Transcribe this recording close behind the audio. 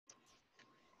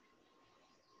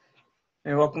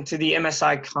And welcome to the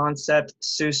MSI Concept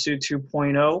SUSU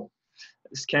 2.0.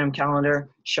 This is Cam Callender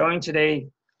showing today,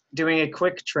 doing a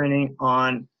quick training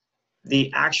on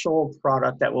the actual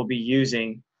product that we'll be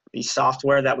using, the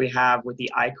software that we have with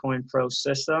the iCoin Pro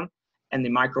system and the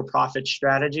micro profit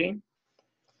strategy.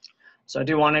 So I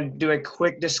do want to do a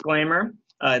quick disclaimer.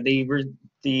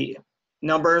 The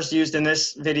numbers used in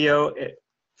this video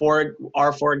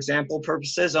are for example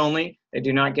purposes only. They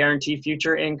do not guarantee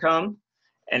future income.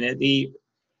 And the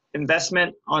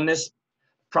investment on this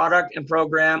product and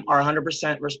program are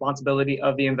 100% responsibility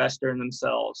of the investor and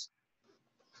themselves.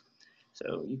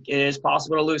 So it is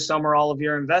possible to lose some or all of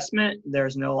your investment.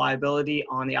 There's no liability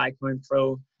on the iCoin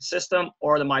Pro system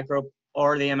or the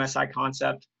MSI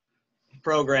Concept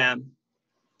program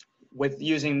with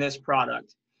using this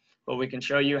product. But we can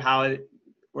show you how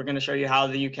we're going to show you how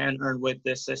you can earn with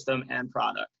this system and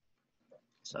product.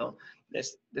 So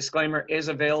this disclaimer is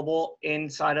available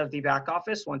inside of the back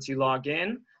office once you log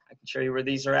in. I can show you where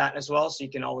these are at as well, so you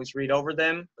can always read over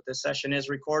them. But this session is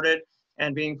recorded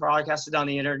and being broadcasted on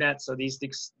the internet, so these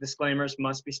disclaimers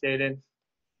must be stated.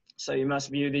 So you must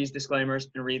view these disclaimers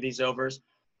and read these over.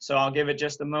 So I'll give it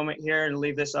just a moment here and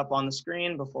leave this up on the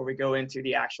screen before we go into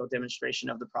the actual demonstration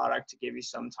of the product to give you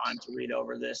some time to read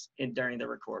over this during the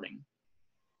recording.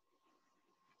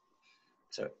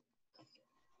 So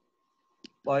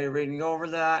while you're reading over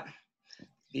that,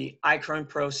 the iCoin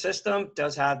Pro system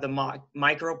does have the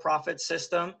micro profit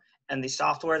system, and the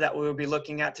software that we will be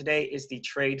looking at today is the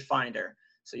Trade Finder.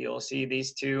 So you'll see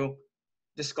these two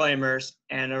disclaimers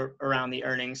and around the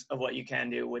earnings of what you can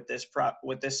do with this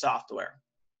software.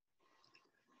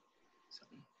 So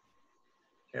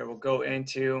here we'll go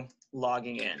into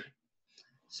logging in.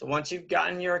 So once you've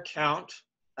gotten your account,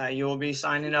 you will be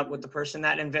signing up with the person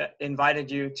that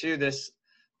invited you to this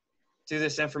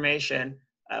information.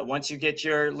 Once you get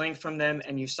your link from them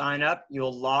and you sign up,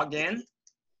 you'll log in.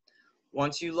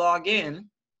 Once you log in,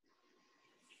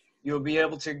 you'll be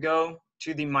able to go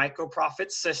to the micro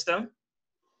profit system,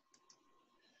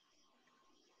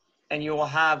 and you will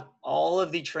have all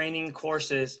of the training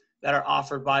courses that are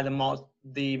offered by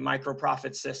the micro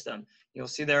profit system. You'll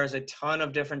see there is a ton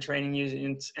of different training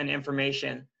units and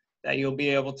information that you'll be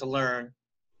able to learn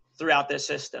throughout this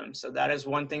system. So that is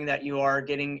one thing that you are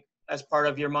getting as part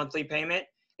of your monthly payment,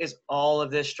 is all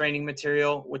of this training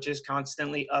material, which is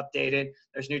constantly updated.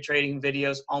 There's new trading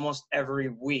videos almost every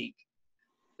week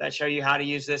that show you how to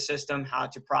use this system, how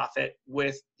to profit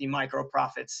with the micro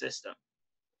profit system.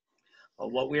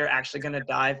 But what we are actually going to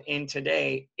dive in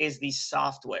today is the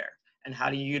software and how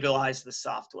to utilize the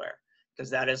software, because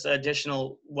that is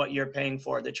additional what you're paying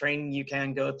for. The training you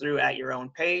can go through at your own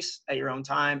pace, at your own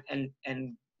time,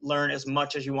 and learn as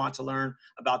much as you want to learn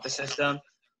about the system.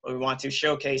 But we want to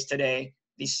showcase today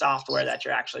the software that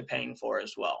you're actually paying for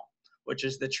as well, which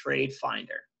is the Trade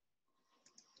Finder.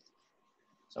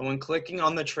 So when clicking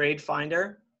on the Trade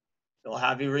Finder, it'll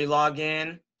have you re-log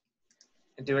in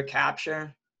and do a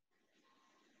capture.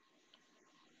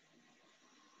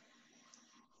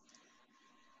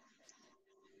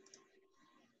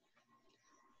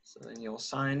 So then you'll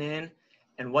sign in,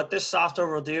 and what this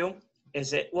software will do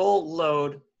is it will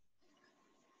load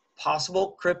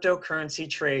possible cryptocurrency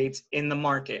trades in the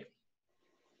market.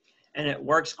 And it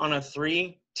works on a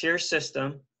 3-tier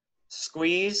system: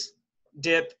 squeeze,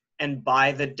 dip, and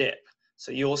buy the dip.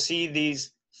 So you will see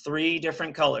these 3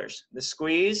 different colors. The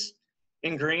squeeze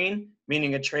in green,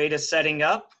 meaning a trade is setting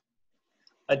up.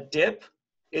 A dip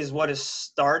is what is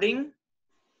starting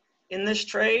in this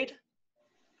trade.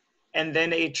 And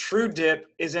then a true dip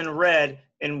is in red,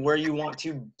 and where you want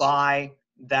to buy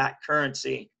that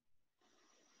currency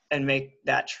and make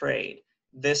that trade.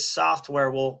 This software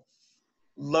will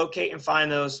locate and find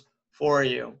those for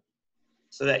you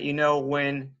so that you know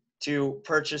when to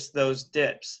purchase those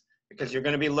dips, because you're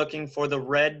going to be looking for the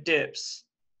red dips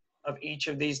of each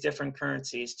of these different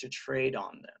currencies to trade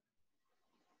on them.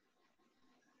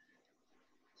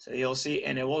 So you'll see,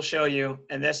 and it will show you,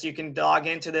 and this, you can log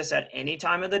into this at any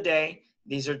time of the day.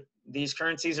 These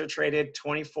currencies are traded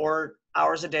 24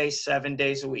 hours a day, 7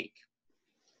 days a week.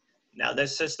 Now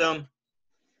this system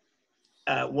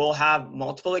will have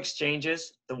multiple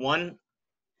exchanges. The one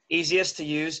easiest to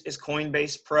use is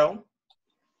Coinbase Pro.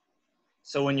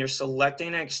 So when you're selecting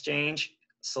an exchange,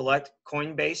 select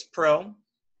Coinbase Pro,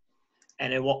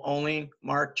 and it will only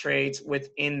mark trades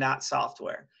within that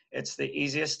software. It's the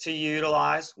easiest to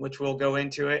utilize, which we'll go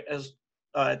into it as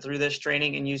through this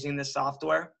training and using this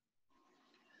software.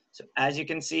 So as you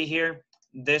can see here,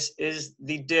 this is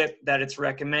the dip that it's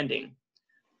recommending.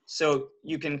 So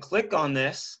you can click on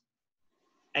this,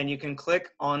 and you can click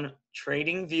on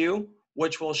Trading View,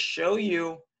 which will show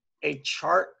you a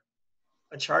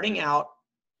charting out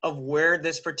of where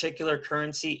this particular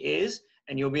currency is,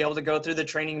 and you'll be able to go through the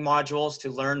training modules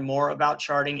to learn more about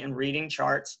charting and reading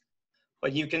charts.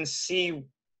 But you can see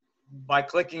by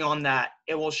clicking on that,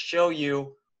 it will show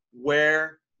you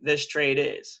where this trade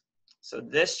is. So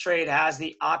this trade has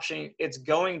the option, it's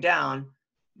going down.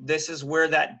 This is where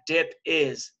that dip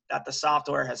is that the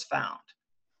software has found.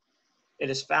 It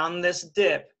has found this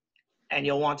dip, and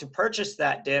you'll want to purchase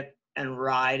that dip and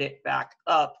ride it back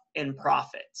up in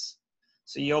profits.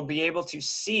 So you'll be able to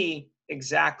see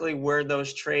exactly where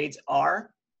those trades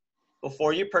are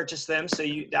before you purchase them. So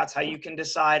that's how you can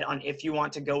decide on if you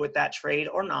want to go with that trade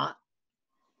or not.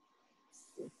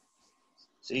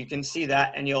 So you can see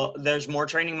that, and there's more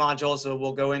training modules that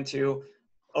we'll go into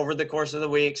over the course of the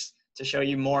weeks to show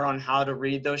you more on how to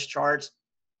read those charts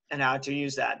and how to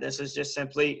use that. This is just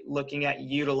simply looking at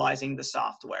utilizing the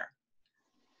software.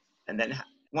 And then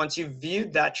once you've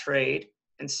viewed that trade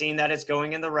and seen that it's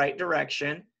going in the right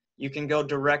direction, you can go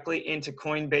directly into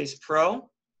Coinbase Pro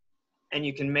and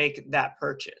you can make that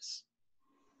purchase.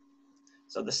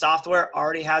 So the software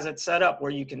already has it set up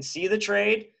where you can see the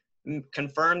trade,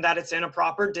 confirm that it's in a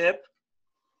proper dip,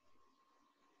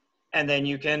 and then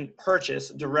you can purchase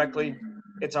directly.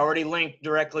 It's already linked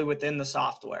directly within the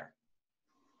software.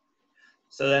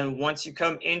 So then once you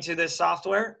come into this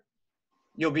software,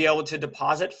 you'll be able to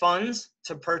deposit funds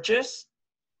to purchase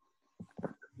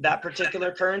that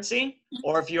particular currency.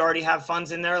 Or if you already have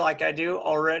funds in there like I do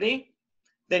already,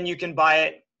 then you can buy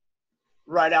it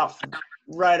right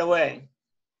away.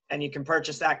 And you can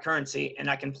purchase that currency, and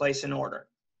I can place an order.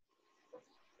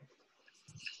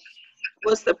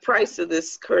 What's the price of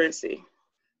this currency?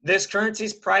 This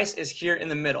currency's price is here in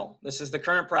the middle. This is the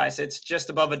current price. It's just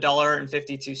above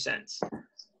 $1.52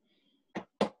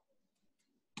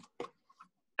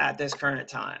 at this current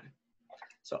time.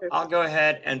 So I'll go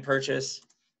ahead and purchase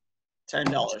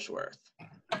 $10 worth,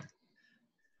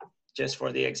 just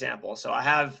for the example. So I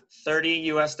have 30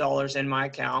 US dollars in my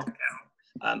account.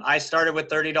 I started with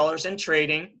 $30 in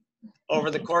trading. Over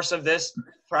the course of this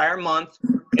prior month,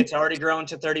 it's already grown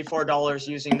to $34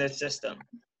 using this system.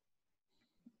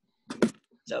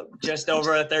 So just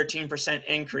over a 13%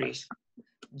 increase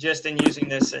just in using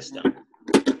this system.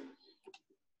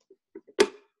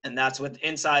 And that's with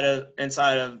inside of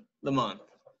the month,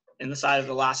 inside of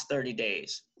the last 30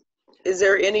 days. Is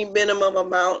there any minimum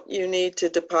amount you need to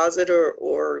deposit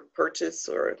or purchase,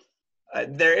 or?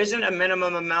 There isn't a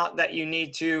minimum amount that you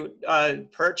need to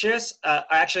purchase.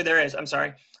 Actually, there is. I'm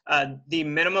sorry. The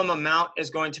minimum amount is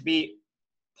going to be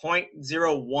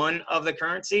 0.01 of the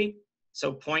currency.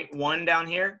 So 0.1 down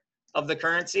here of the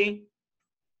currency.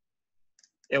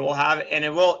 It will have, and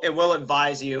it will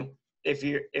advise you if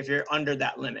you're under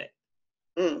that limit.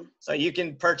 So you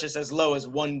can purchase as low as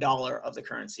 $1 of the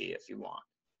currency if you want.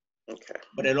 Okay.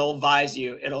 But it'll advise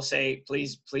you. It'll say,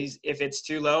 please, if it's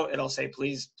too low, it'll say,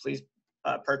 please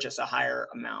purchase a higher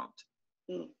amount.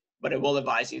 But it will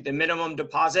advise you. The minimum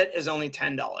deposit is only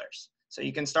 $10. So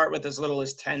you can start with as little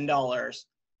as $10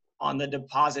 on the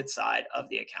deposit side of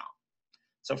the account.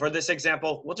 So for this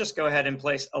example, we'll just go ahead and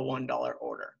place a $1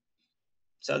 order.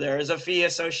 So there is a fee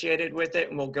associated with it,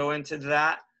 and we'll go into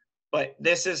that. But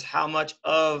this is how much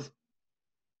of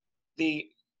the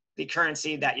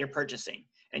currency that you're purchasing.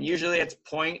 And usually it's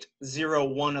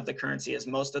 0.01 of the currency is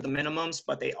most of the minimums,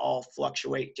 but they all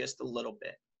fluctuate just a little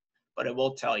bit. But it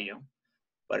will tell you.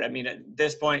 But I mean, at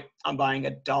this point, I'm buying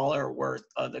 $1 worth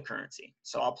of the currency.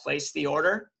 So I'll place the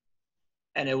order,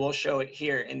 and it will show it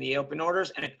here in the open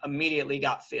orders, and it immediately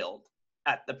got filled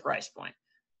at the price point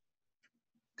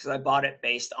because I bought it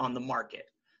based on the market.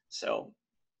 So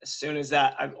as soon as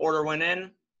that order went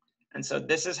in, and so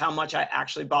this is how much I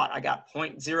actually bought. I got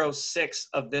 0.06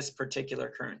 of this particular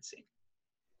currency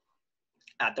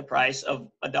at the price of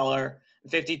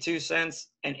 $1.52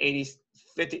 and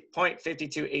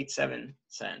 0.5287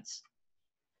 cents.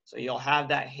 So you'll have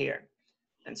that here.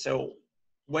 And so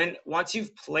once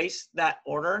you've placed that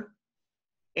order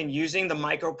and using the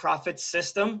micro profit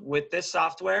system with this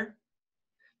software,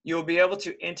 you'll be able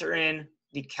to enter in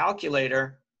the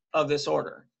calculator of this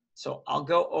order. So I'll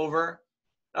go over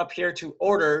up here to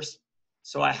orders.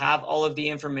 So I have all of the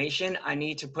information I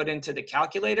need to put into the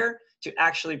calculator to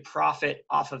actually profit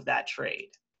off of that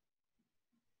trade.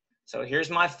 So here's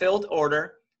my filled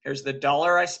order. Here's the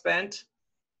dollar I spent.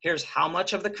 Here's how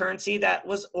much of the currency that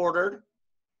was ordered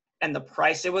and the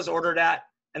price it was ordered at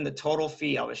and the total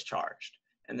fee I was charged,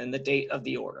 and then the date of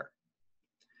the order.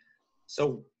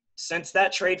 So since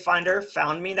that trade finder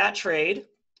found me that trade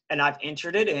and I've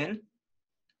entered it in,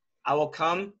 I will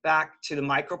come back to the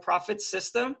micro profit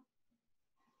system,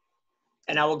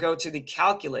 and I will go to the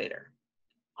calculator.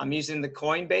 I'm using the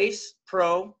Coinbase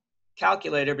Pro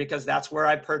calculator because that's where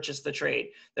I purchased the trade.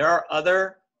 There are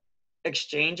other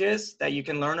exchanges that you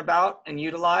can learn about and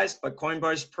utilize, but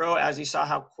Coinbase Pro, as you saw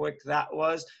how quick that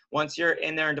was, once you're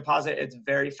in there and deposit, it's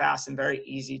very fast and very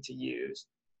easy to use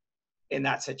in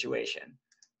that situation.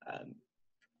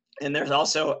 And there's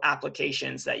also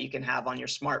applications that you can have on your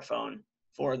smartphone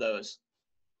for those.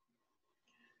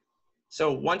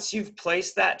 So once you've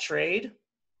placed that trade,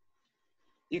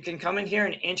 you can come in here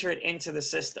and enter it into the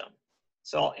system.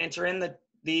 So I'll enter in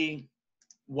the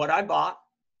what I bought.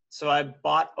 So I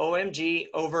bought OMG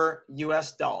over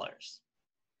US dollars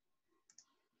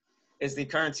is the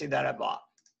currency that I bought,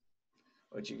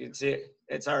 which you can see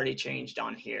it's already changed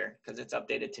on here because it's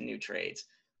updated to new trades.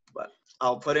 But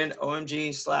I'll put in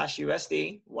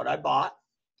OMG/USD, what I bought,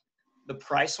 the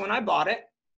price when I bought it.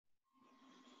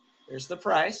 Here's the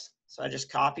price. So I just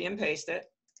copy and paste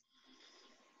it.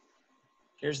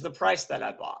 Here's the price that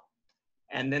I bought.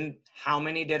 And then how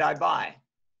many did I buy?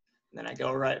 And then I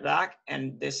go right back,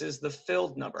 and this is the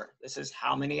filled number. This is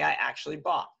how many I actually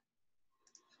bought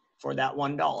for that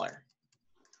 $1.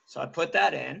 So I put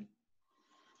that in.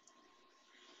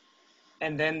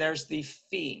 And then there's the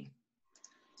fee.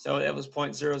 So it was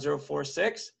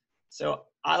 0.0046. So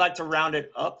I like to round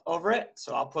it up over it.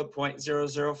 So I'll put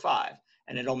 0.005,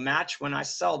 and it'll match when I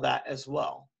sell that as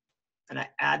well. And I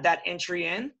add that entry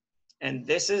in. And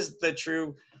this is the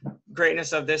true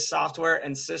greatness of this software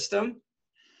and system.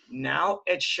 Now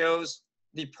it shows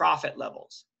the profit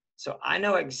levels. So I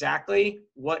know exactly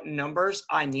what numbers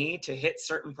I need to hit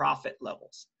certain profit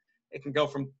levels. It can go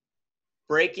from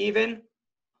break even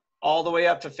all the way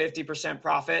up to 50%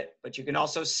 profit, but you can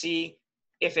also see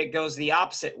if it goes the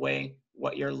opposite way,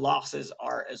 what your losses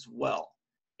are as well,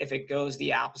 if it goes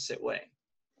the opposite way.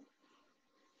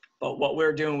 But what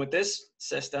we're doing with this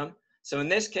system, so in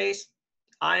this case,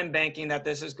 I am banking that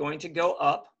this is going to go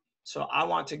up. So I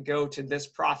want to go to this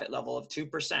profit level of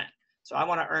 2%. So I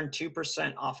want to earn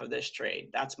 2% off of this trade.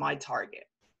 That's my target.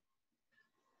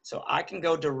 So I can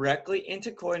go directly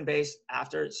into Coinbase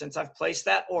since I've placed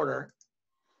that order.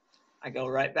 I go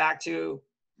right back to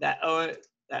that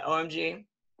OMG,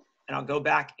 and I'll go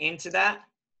back into that.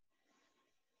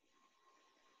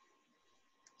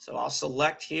 So I'll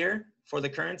select here for the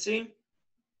currency,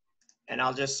 and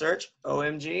I'll just search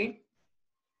OMG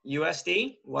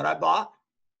USD, what I bought.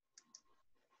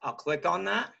 I'll click on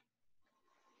that,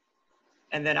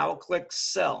 and then I will click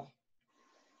sell.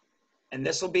 And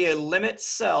this will be a limit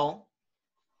sell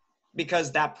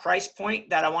because that price point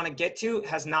that I want to get to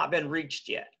has not been reached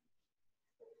yet.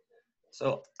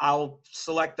 So I'll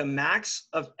select the max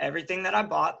of everything that I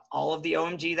bought, all of the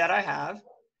OMG that I have,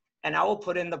 and I will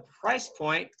put in the price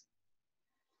point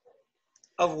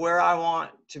of where I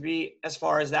want to be as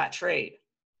far as that trade.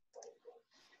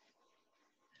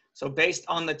 So based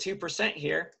on the 2%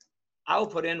 here, I will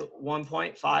put in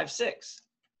 1.56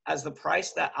 as the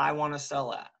price that I want to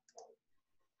sell at.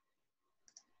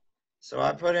 So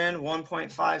I put in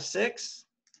 1.56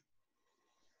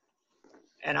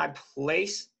 and I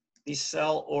place the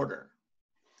sell order.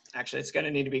 Actually, it's going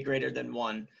to need to be greater than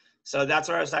 1. So that's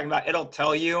what I was talking about. It'll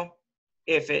tell you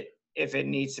if it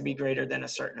needs to be greater than a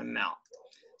certain amount.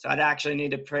 So I'd actually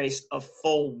need to place a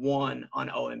full 1 on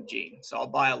OMG. So I'll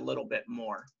buy a little bit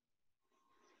more.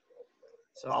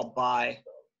 So I'll buy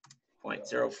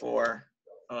 0.04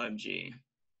 OMG.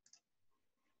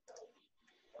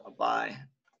 I'll buy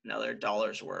another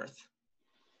 $1's worth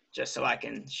just so I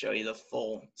can show you the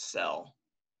full sell.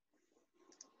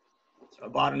 So I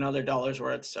bought another $1's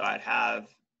worth, so I'd have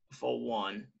a full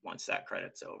 1 once that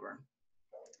credit's over.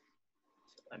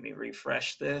 So let me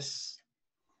refresh this.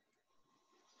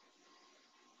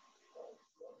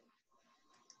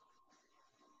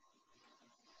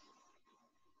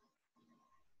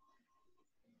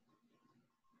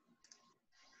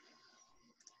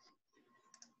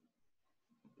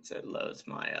 So it loads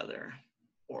my other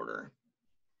order.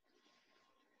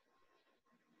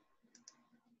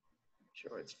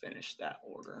 Sure, it's finished that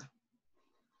order.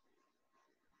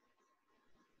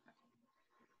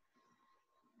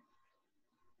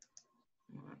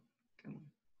 Come on.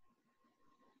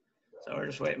 So we're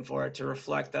just waiting for it to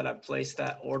reflect that I've placed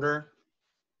that order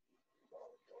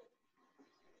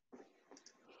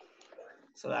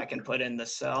so that I can put in the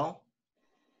sell.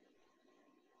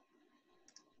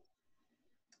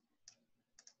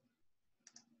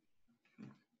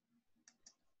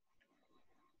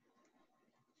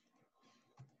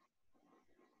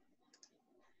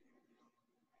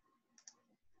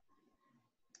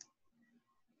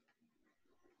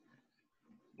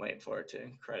 Wait for it to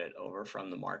credit over from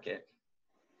the market.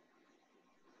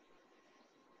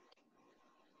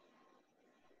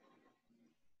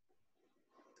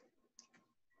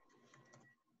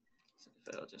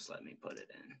 If it'll just let me put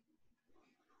it in.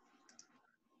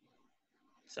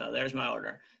 So there's my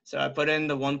order. So I put in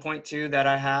the 1.2 that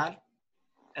I had,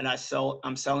 and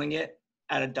I'm selling it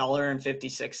at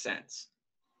 $1.56.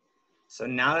 So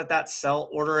now that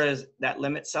that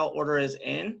limit sell order is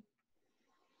in,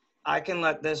 I can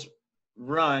let this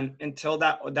run until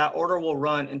that order will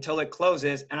run until it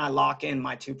closes, and I lock in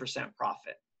my 2%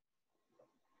 profit.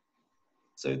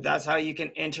 So that's how you can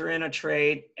enter in a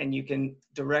trade, and you can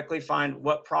directly find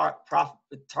what profit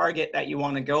target that you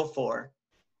want to go for,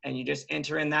 and you just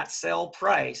enter in that sell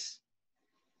price,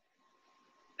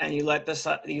 and you let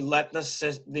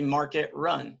the market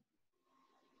run.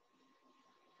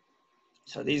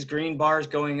 So these green bars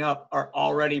going up are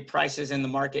already prices in the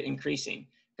market increasing,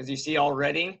 because you see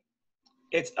already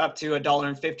it's up to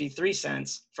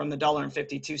 $1.53 from the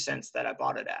 $1.52 that I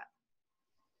bought it at.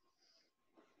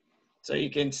 So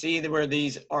you can see where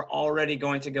these are already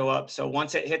going to go up. So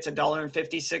once it hits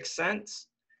 $1.56,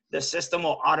 the system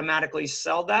will automatically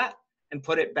sell that and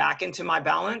put it back into my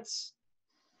balance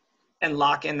and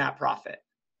lock in that profit.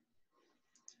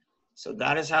 So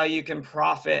that is how you can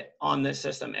profit on this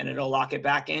system, and it'll lock it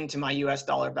back into my US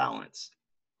dollar balance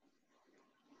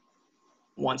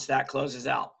once that closes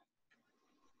out.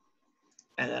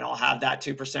 And then I'll have that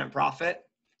 2% profit,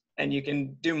 and you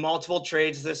can do multiple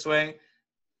trades this way.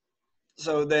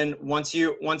 So then once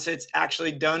it's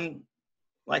actually done,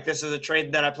 like this is a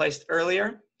trade that I placed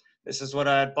earlier, this is what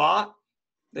I had bought,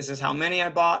 this is how many I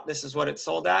bought, this is what it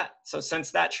sold at. So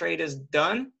since that trade is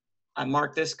done, I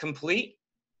mark this complete,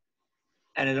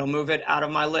 and it'll move it out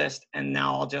of my list. And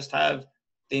now I'll just have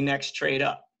the next trade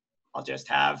up. I'll just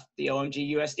have the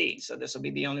OMG USD. So this will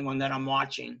be the only one that I'm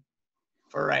watching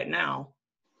for right now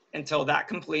until that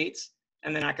completes.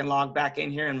 And then I can log back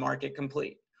in here and mark it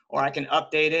complete. Or I can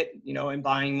update it, in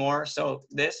buying more. So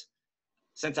this,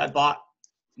 since I bought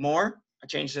more, I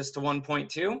changed this to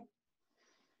 1.2.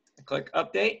 I click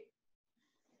update,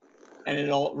 and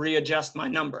it'll readjust my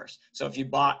numbers. So if you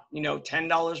bought,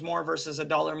 $10 more versus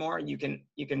 $1 more, you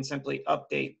can simply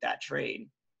update that trade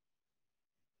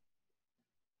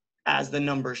as the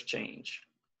numbers change.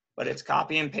 But it's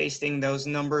copy and pasting those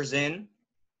numbers in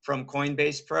from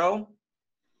Coinbase Pro.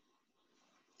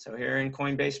 So here in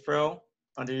Coinbase Pro,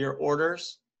 under your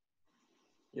orders,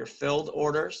 your filled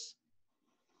orders,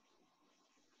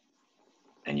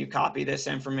 and you copy this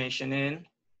information in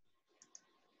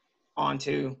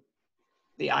onto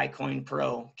the iCoin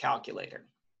Pro calculator.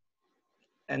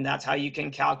 And that's how you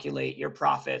can calculate your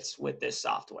profits with this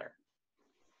software.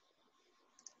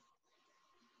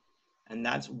 And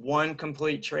that's one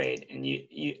complete trade. And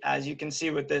you as you can see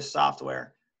with this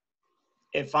software,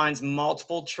 it finds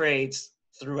multiple trades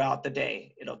throughout the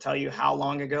day. It'll tell you how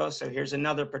long ago. So here's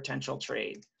another potential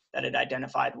trade that it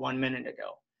identified 1 minute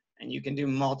ago. And you can do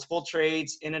multiple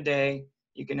trades in a day.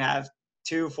 You can have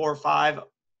 2, 4, 5,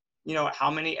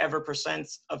 how many ever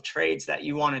percents of trades that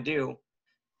you want to do.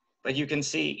 But you can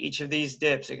see each of these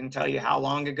dips. It can tell you how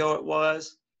long ago it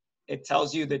was. It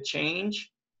tells you the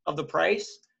change of the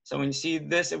price. So when you see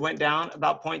this, it went down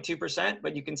about 0.2%,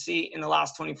 but you can see in the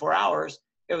last 24 hours,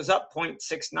 it was up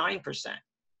 0.69%.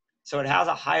 So it has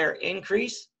a higher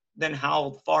increase than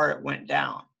how far it went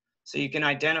down. So you can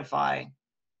identify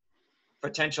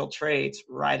potential trades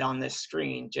right on this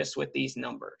screen just with these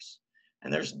numbers.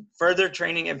 And there's further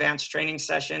training, advanced training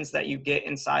sessions that you get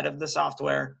inside of the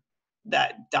software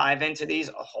that dive into these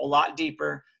a whole lot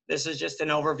deeper. This is just an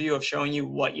overview of showing you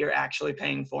what you're actually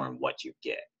paying for and what you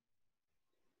get.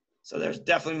 So there's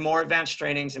definitely more advanced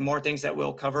trainings and more things that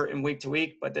we'll cover in week to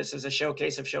week, but this is a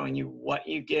showcase of showing you what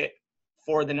you get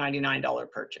for the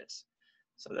 $99 purchase.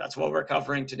 So that's what we're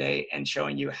covering today, and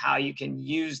showing you how you can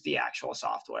use the actual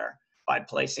software by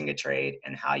placing a trade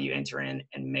and how you enter in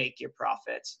and make your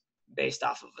profits based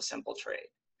off of a simple trade.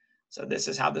 So this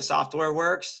is how the software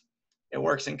works. It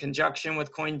works in conjunction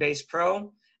with Coinbase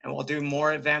Pro, and we'll do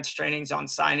more advanced trainings on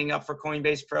signing up for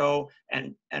Coinbase Pro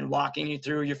and walking you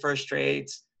through your first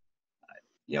trades.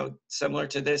 Similar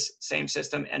to this same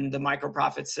system, and the micro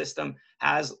profit system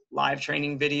has live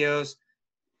training videos.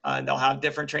 They'll have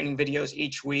different training videos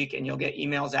each week, and you'll get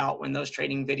emails out when those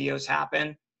training videos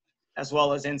happen, as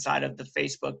well as inside of the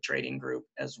Facebook trading group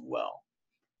as well.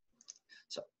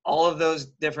 So all of those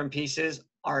different pieces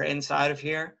are inside of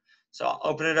here. So I'll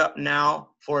open it up now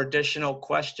for additional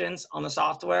questions on the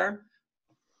software.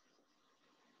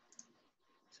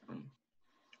 So,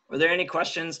 were there any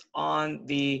questions on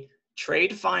the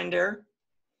Trade Finder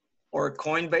or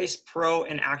Coinbase Pro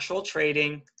in actual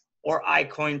trading, or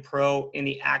iCoin Pro in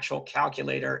the actual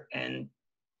calculator and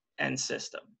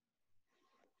system?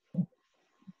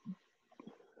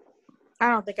 I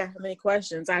don't think I have any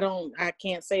questions. I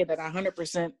can't say that I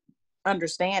 100%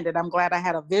 understand it. I'm glad I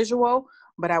had a visual,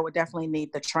 but I would definitely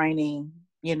need the training,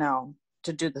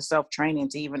 to do the self-training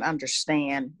to even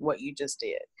understand what you just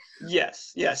did.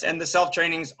 Yes, yes. And the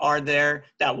self-trainings are there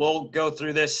that will go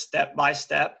through this step by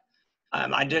step.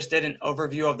 I just did an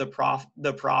overview of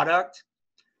the product.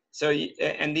 So,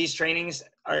 and these trainings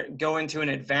go into an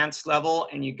advanced level,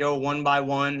 and you go one by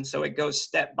one. So it goes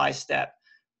step by step.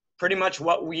 Pretty much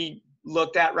what we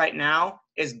looked at right now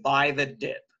is buy the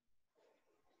dip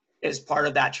is part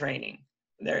of that training.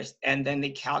 And then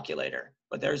the calculator.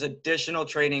 But there's additional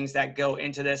trainings that go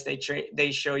into this.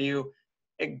 They show you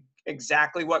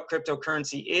exactly what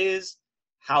cryptocurrency is,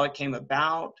 how it came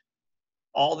about,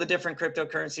 all the different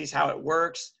cryptocurrencies, how it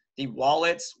works, the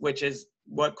wallets, which is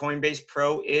what Coinbase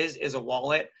Pro is a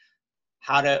wallet,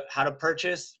 how to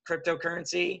purchase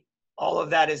cryptocurrency. All of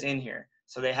that is in here.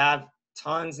 So they have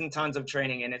tons and tons of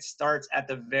training, and it starts at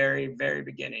the very, very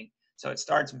beginning. So it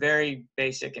starts very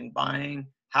basic in buying,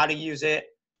 how to use it,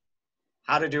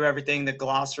 how to do everything, the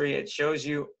glossary. It shows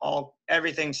you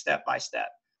everything step by step.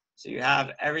 So you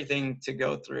have everything to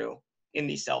go through in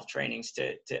these self-trainings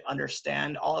to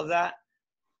understand all of that.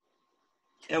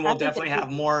 And we'll definitely have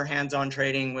more hands-on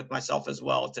trading with myself as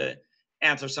well to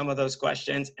answer some of those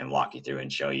questions and walk you through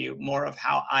and show you more of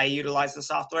how I utilize the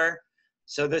software.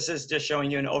 So this is just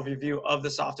showing you an overview of the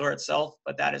software itself,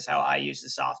 but that is how I use the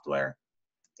software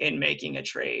in making a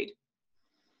trade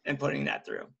and putting that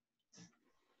through.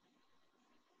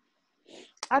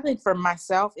 I think for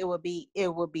myself, it would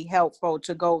be helpful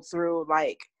to go through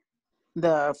like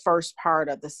the first part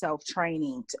of the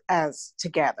self-training as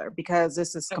together, because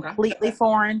this is completely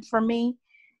foreign for me.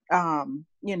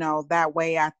 That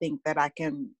way I think that I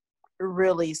can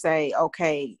really say,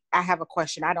 okay, I have a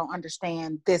question. I don't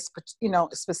understand this,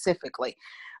 specifically,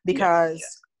 because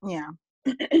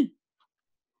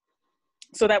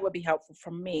so that would be helpful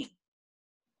for me.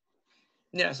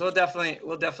 Yeah, so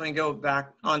we'll definitely go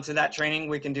back onto that training.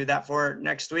 We can do that for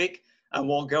next week.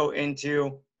 We'll go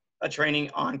into a training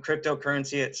on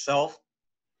cryptocurrency itself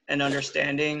and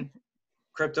understanding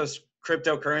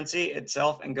cryptocurrency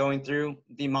itself and going through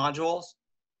the modules.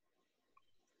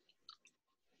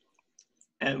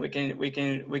 And we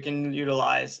can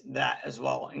utilize that as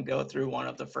well and go through one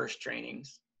of the first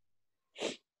trainings.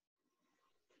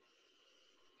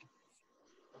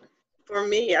 For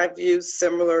me, I've used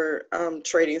similar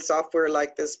trading software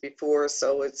like this before,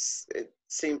 so it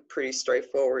seemed pretty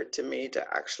straightforward to me to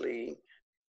actually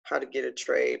how to get a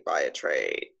trade, buy a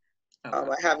trade.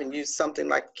 I haven't used something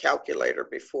like a calculator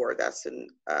before. That's a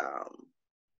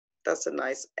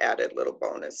nice added little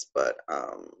bonus, but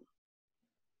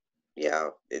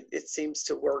it seems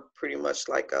to work pretty much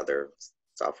like other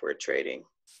software trading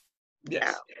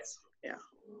apps. Yeah.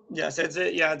 Yes,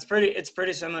 it's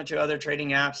pretty similar to other trading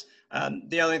apps.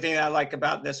 The only thing that I like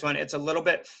about this one, it's a little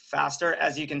bit faster.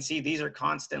 As you can see, these are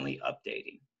constantly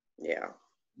updating. Yeah.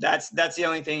 That's the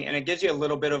only thing, and it gives you a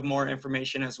little bit of more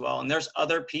information as well. And there's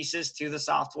other pieces to the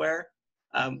software,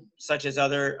 such as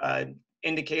other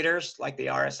indicators like the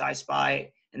RSI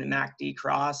SPY and the MACD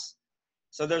cross.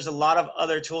 So there's a lot of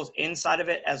other tools inside of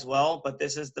it as well, but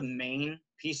this is the main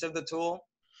piece of the tool.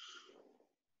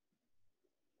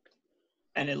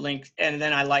 And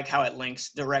then I like how it links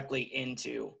directly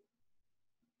into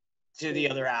the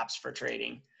other apps for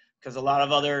trading, because a lot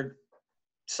of other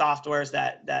softwares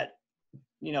that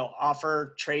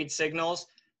offer trade signals,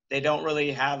 they don't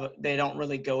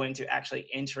really go into actually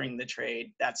entering the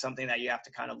trade. That's something that you have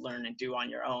to kind of learn and do on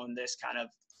your own. This kind of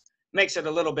makes it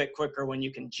a little bit quicker when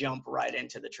you can jump right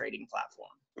into the trading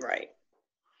platform. Right.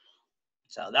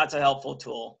 So that's a helpful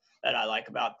tool that I like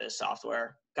about this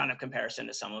software, kind of comparison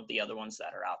to some of the other ones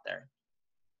that are out there.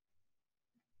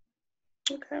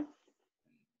 Okay.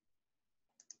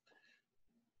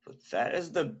 But that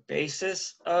is the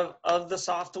basis of the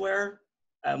software.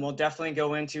 We'll definitely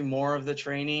go into more of the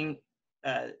training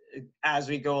as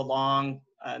we go along.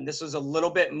 This was a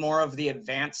little bit more of the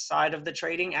advanced side of the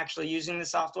trading, actually using the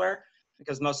software,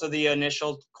 because most of the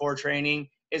initial core training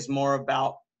is more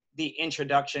about the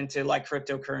introduction to like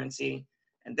cryptocurrency.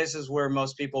 And this is where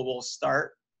most people will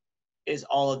start, is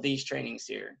all of these trainings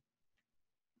here.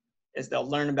 Is they'll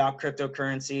learn about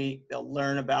cryptocurrency, they'll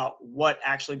learn about what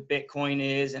actually Bitcoin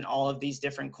is and all of these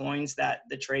different coins that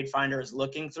the Trade Finder is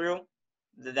looking through.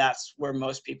 That's where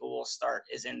most people will start,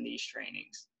 is in these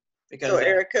trainings. So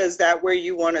Erica, is that where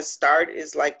you want to start,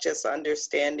 is like just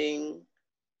understanding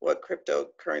what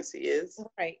cryptocurrency is?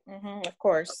 Right. Of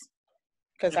course.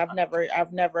 Because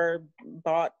I've never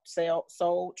bought,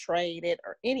 sold, traded,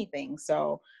 or anything.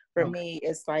 So for me,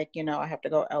 it's like, I have to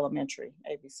go elementary,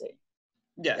 ABC.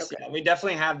 Yes, Okay. yeah, we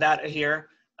definitely have that here,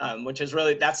 which is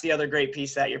really, that's the other great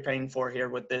piece that you're paying for here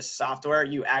with this software.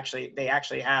 They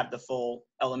actually have the full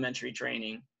elementary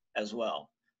training as well.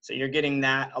 So you're getting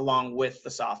that along with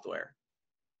the software.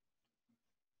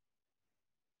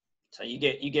 So you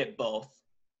get both.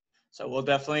 So we'll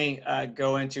definitely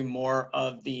go into more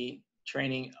of the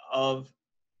training of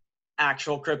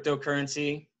actual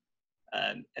cryptocurrency.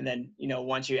 And then,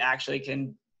 once you actually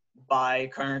can buy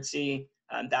currency,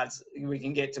 we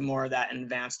can get to more of that in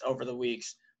advanced over the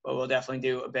weeks, but we'll definitely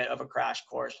do a bit of a crash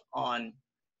course on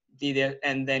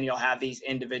and then you'll have these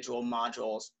individual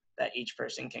modules that each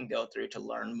person can go through to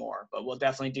learn more. But we'll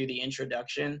definitely do the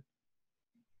introduction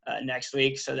next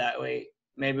week. So that way,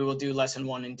 maybe we'll do lesson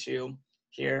 1 and 2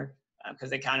 here because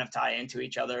they kind of tie into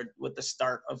each other with the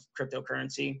start of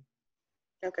cryptocurrency.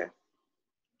 Okay.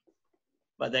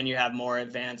 But then you have more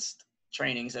advanced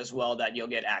trainings as well that you'll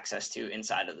get access to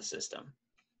inside of the system.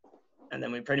 And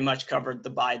then we pretty much covered the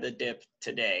buy the dip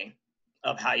today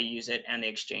of how you use it and the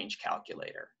exchange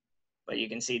calculator. But you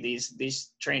can see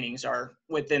these trainings are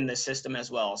within the system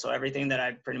as well. So everything that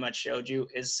I pretty much showed you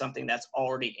is something that's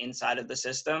already inside of the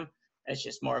system. It's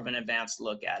just more of an advanced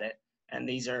look at it. And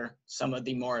these are some of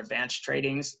the more advanced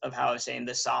tradings of how I was saying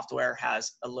the software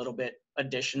has a little bit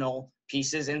additional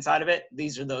pieces inside of it.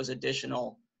 These are those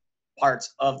additional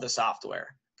parts of the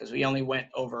software because we only went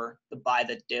over the buy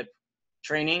the dip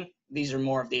training. These are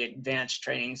more of the advanced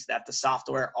trainings that the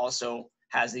software also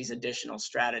has these additional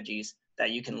strategies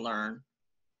that you can learn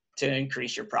to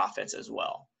increase your profits as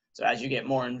well. So as you get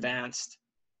more advanced,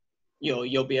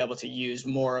 you'll be able to use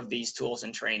more of these tools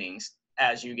and trainings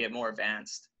as you get more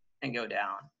advanced and go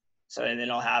down. So and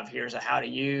then I'll have here's a how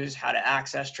to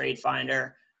access Trade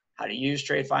Finder, how to use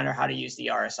Trade Finder, how to use the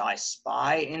RSI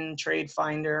SPY in Trade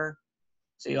Finder.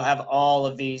 So you'll have all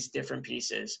of these different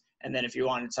pieces. And then if you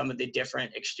wanted some of the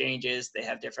different exchanges, they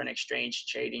have different exchange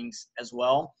tradings as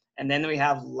well. And then we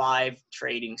have live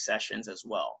trading sessions as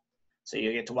well. So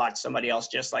you get to watch somebody else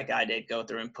just like I did go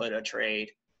through and put a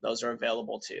trade. Those are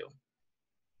available too.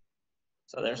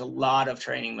 So there's a lot of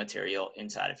training material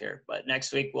inside of here. But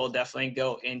next week we'll definitely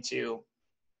go into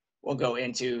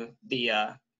the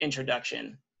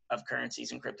introduction of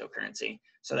currencies and cryptocurrency.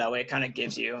 So that way it kind of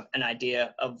gives you an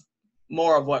idea of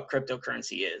more of what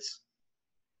cryptocurrency is.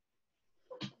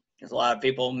 Because a lot of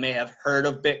people may have heard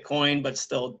of Bitcoin, but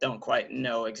still don't quite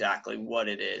know exactly what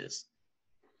it is.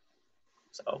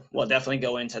 So we'll definitely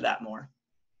go into that more.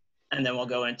 And then we'll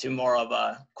go into more of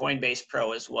a Coinbase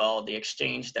Pro as well, the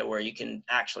exchange where you can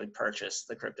actually purchase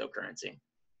the cryptocurrency.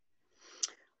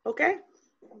 Okay.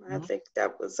 I think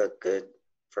that was a good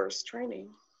first training.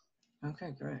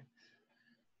 Okay, great.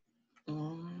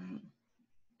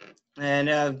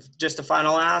 And just a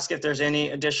final ask if there's any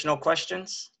additional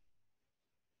questions.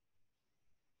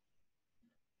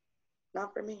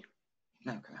 Not for me.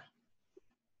 Okay.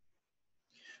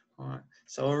 All right.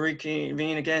 So we'll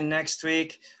reconvene again next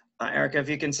week. Erica, if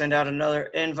you can send out another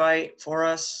invite for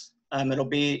us, it'll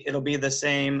be the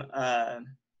same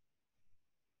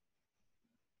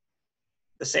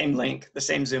link, the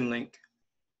same Zoom link.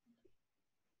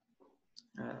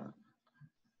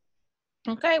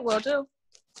 Okay, will do.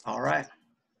 All right.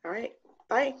 All right.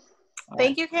 Bye.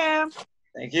 Thank you, Cam.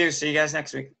 Thank you. See you guys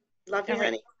next week. Love you,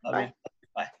 honey. Love Bye. you.